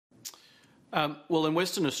Well, in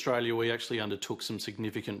Western Australia, we actually undertook some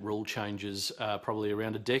significant rule changes probably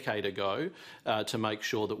around a decade ago to make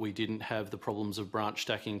sure that we didn't have the problems of branch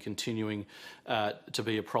stacking continuing to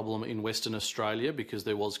be a problem in Western Australia, because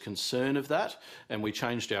there was concern of that, and we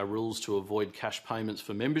changed our rules to avoid cash payments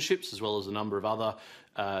for memberships, as well as a number of other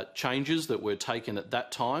changes that were taken at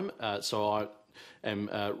that time. So I am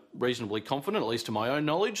reasonably confident, at least to my own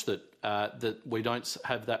knowledge, that we don't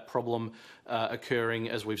have that problem occurring,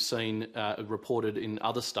 as we've seen reported in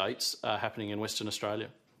other states happening in Western Australia.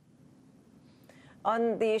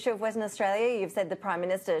 On the issue of Western Australia, you've said the Prime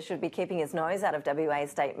Minister should be keeping his nose out of WA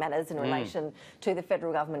state matters in relation to the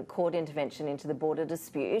federal government court intervention into the border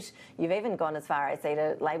dispute. You've even gone as far, I see,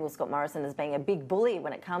 to label Scott Morrison as being a big bully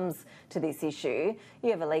when it comes to this issue.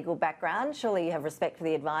 You have a legal background. Surely you have respect for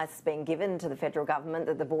the advice being given to the federal government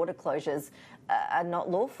that the border closures are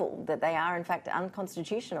not lawful, that they are in fact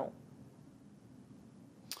unconstitutional.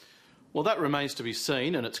 Well, that remains to be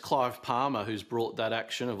seen, and it's Clive Palmer who's brought that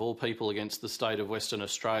action, of all people, against the state of Western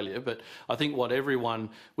Australia. But I think what everyone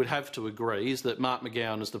would have to agree is that Mark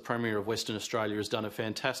McGowan, as the Premier of Western Australia, has done a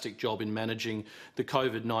fantastic job in managing the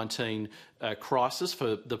COVID-19 crisis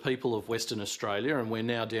for the people of Western Australia, and we're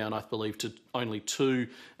now down, I believe, to only 2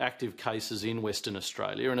 active cases in Western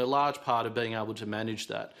Australia. And a large part of being able to manage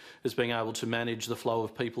that is being able to manage the flow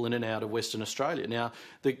of people in and out of Western Australia. Now,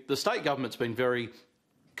 the state government's been very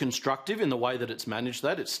constructive in the way that it's managed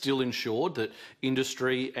that. It's still ensured that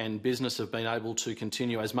industry and business have been able to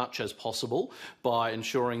continue as much as possible by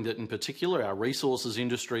ensuring that, in particular, our resources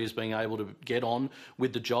industry is being able to get on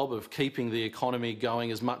with the job of keeping the economy going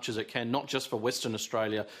as much as it can, not just for Western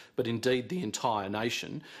Australia, but indeed the entire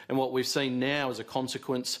nation. And what we've seen now as a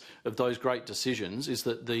consequence of those great decisions is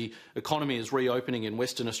that the economy is reopening in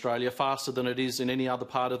Western Australia faster than it is in any other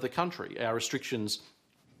part of the country. Our restrictions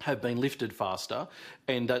have been lifted faster,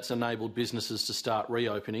 and that's enabled businesses to start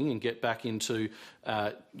reopening and get back into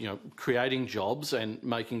creating jobs and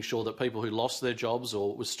making sure that people who lost their jobs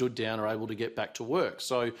or were stood down are able to get back to work.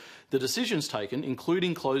 So the decisions taken,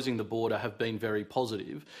 including closing the border, have been very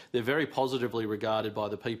positive. They're very positively regarded by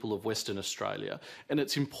the people of Western Australia, and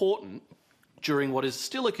it's important during what is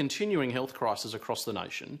still a continuing health crisis across the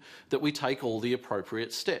nation, that we take all the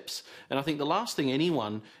appropriate steps. And I think the last thing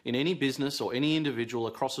anyone in any business or any individual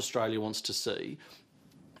across Australia wants to see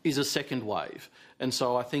is a second wave. And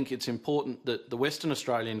so I think it's important that the Western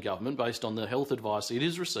Australian government, based on the health advice it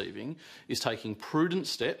is receiving, is taking prudent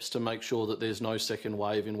steps to make sure that there's no second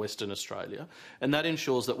wave in Western Australia. And that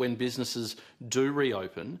ensures that when businesses do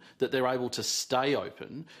reopen, that they're able to stay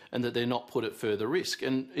open and that they're not put at further risk.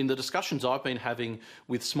 And in the discussions I've been having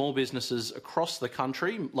with small businesses across the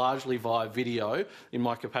country, largely via video, in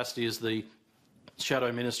my capacity as the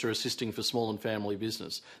Shadow Minister assisting for small and family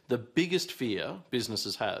business, the biggest fear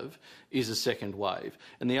businesses have is a second wave.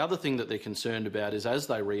 And the other thing that they're concerned about is, as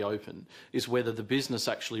they reopen, is whether the business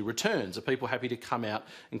actually returns. Are people happy to come out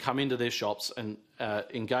and come into their shops and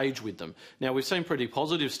engage with them? Now, we've seen pretty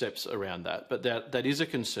positive steps around that, but that is a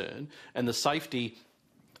concern, and the safety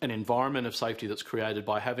an environment of safety that's created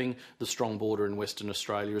by having the strong border in Western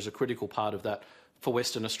Australia is a critical part of that for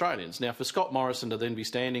Western Australians. Now, for Scott Morrison to then be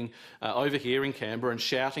standing over here in Canberra and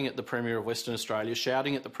shouting at the Premier of Western Australia,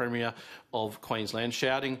 shouting at the Premier of Queensland,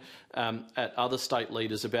 shouting at other state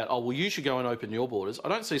leaders about, oh, well, you should go and open your borders. I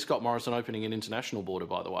don't see Scott Morrison opening an international border,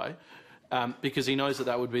 by the way, because he knows that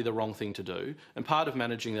that would be the wrong thing to do. And part of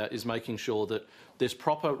managing that is making sure that there's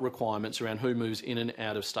proper requirements around who moves in and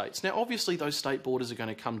out of states. Now, obviously, those state borders are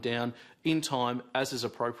going to come down in time as is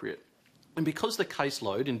appropriate. And because the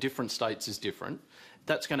caseload in different states is different,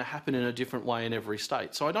 that's going to happen in a different way in every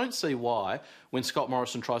state. So I don't see why, when Scott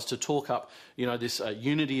Morrison tries to talk up, this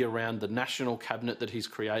unity around the national cabinet that he's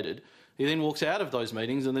created, he then walks out of those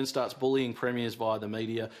meetings and then starts bullying premiers via the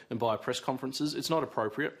media and via press conferences. It's not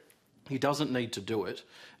appropriate. He doesn't need to do it.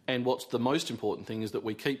 And what's the most important thing is that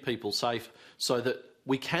we keep people safe so that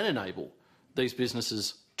we can enable these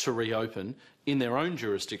businesses to reopen in their own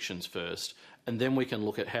jurisdictions first, and then we can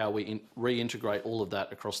look at how we reintegrate all of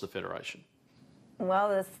that across the Federation.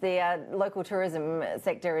 Well, the local tourism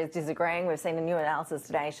sector is disagreeing. We've seen a new analysis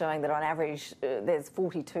today showing that on average there's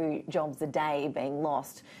 42 jobs a day being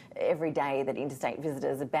lost every day that interstate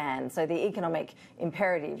visitors are banned. So the economic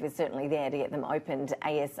imperative is certainly there to get them opened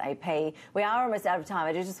ASAP. We are almost out of time.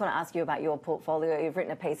 I just want to ask you about your portfolio. You've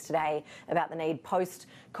written a piece today about the need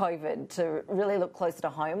COVID to really look closer to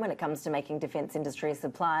home when it comes to making defence industry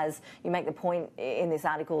supplies. You make the point in this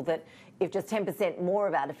article that if just 10% more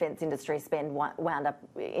of our defence industry spend wound up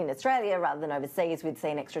in Australia rather than overseas, we'd see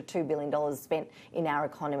an extra $2 billion spent in our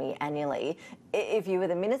economy annually. If you were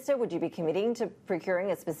the minister, would you be committing to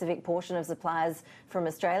procuring a specific portion of supplies from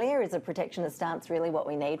Australia? Is a protectionist stance really what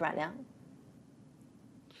we need right now?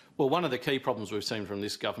 Well, one of the key problems we've seen from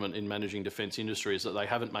this government in managing defence industry is that they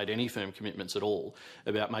haven't made any firm commitments at all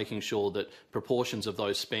about making sure that proportions of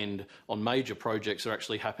those spend on major projects are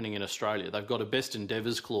actually happening in Australia. They've got a best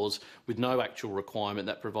endeavours clause with no actual requirement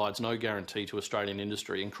that provides no guarantee to Australian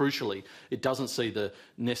industry, and crucially, it doesn't see the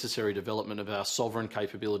necessary development of our sovereign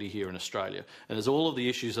capability here in Australia. And as all of the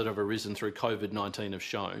issues that have arisen through COVID-19 have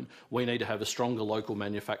shown, we need to have a stronger local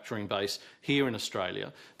manufacturing base here in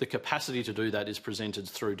Australia. The capacity to do that is presented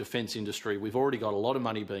through defence industry. We've already got a lot of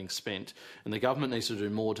money being spent, and the government needs to do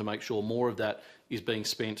more to make sure more of that is being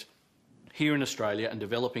spent here in Australia and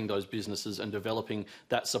developing those businesses and developing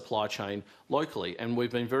that supply chain locally. And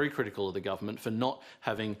we've been very critical of the government for not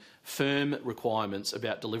having firm requirements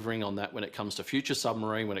about delivering on that when it comes to future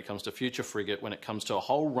submarine, when it comes to future frigate, when it comes to a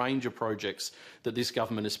whole range of projects that this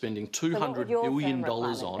government is spending $200 billion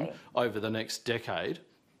on over the next decade.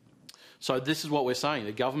 So this is what we're saying.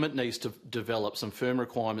 The government needs to develop some firm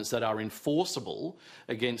requirements that are enforceable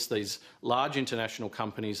against these large international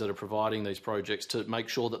companies that are providing these projects to make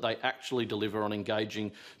sure that they actually deliver on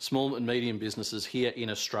engaging small and medium businesses here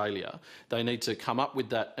in Australia. They need to come up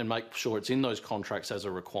with that and make sure it's in those contracts as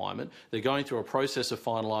a requirement. They're going through a process of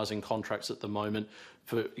finalising contracts at the moment,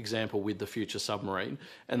 for example, with the future submarine,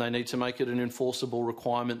 and they need to make it an enforceable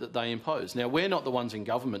requirement that they impose. Now, we're not the ones in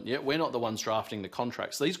government yet. We're not the ones drafting the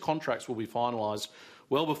contracts. These contracts will be finalised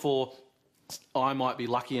well before I might be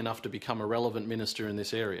lucky enough to become a relevant minister in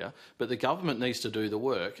this area, but the government needs to do the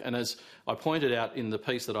work. And as I pointed out in the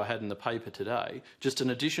piece that I had in the paper today, just an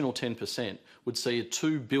additional 10% would see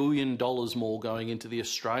 $2 billion more going into the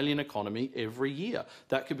Australian economy every year.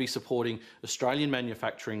 That could be supporting Australian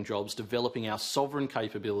manufacturing jobs, developing our sovereign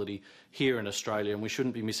capability here in Australia, and we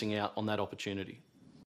shouldn't be missing out on that opportunity.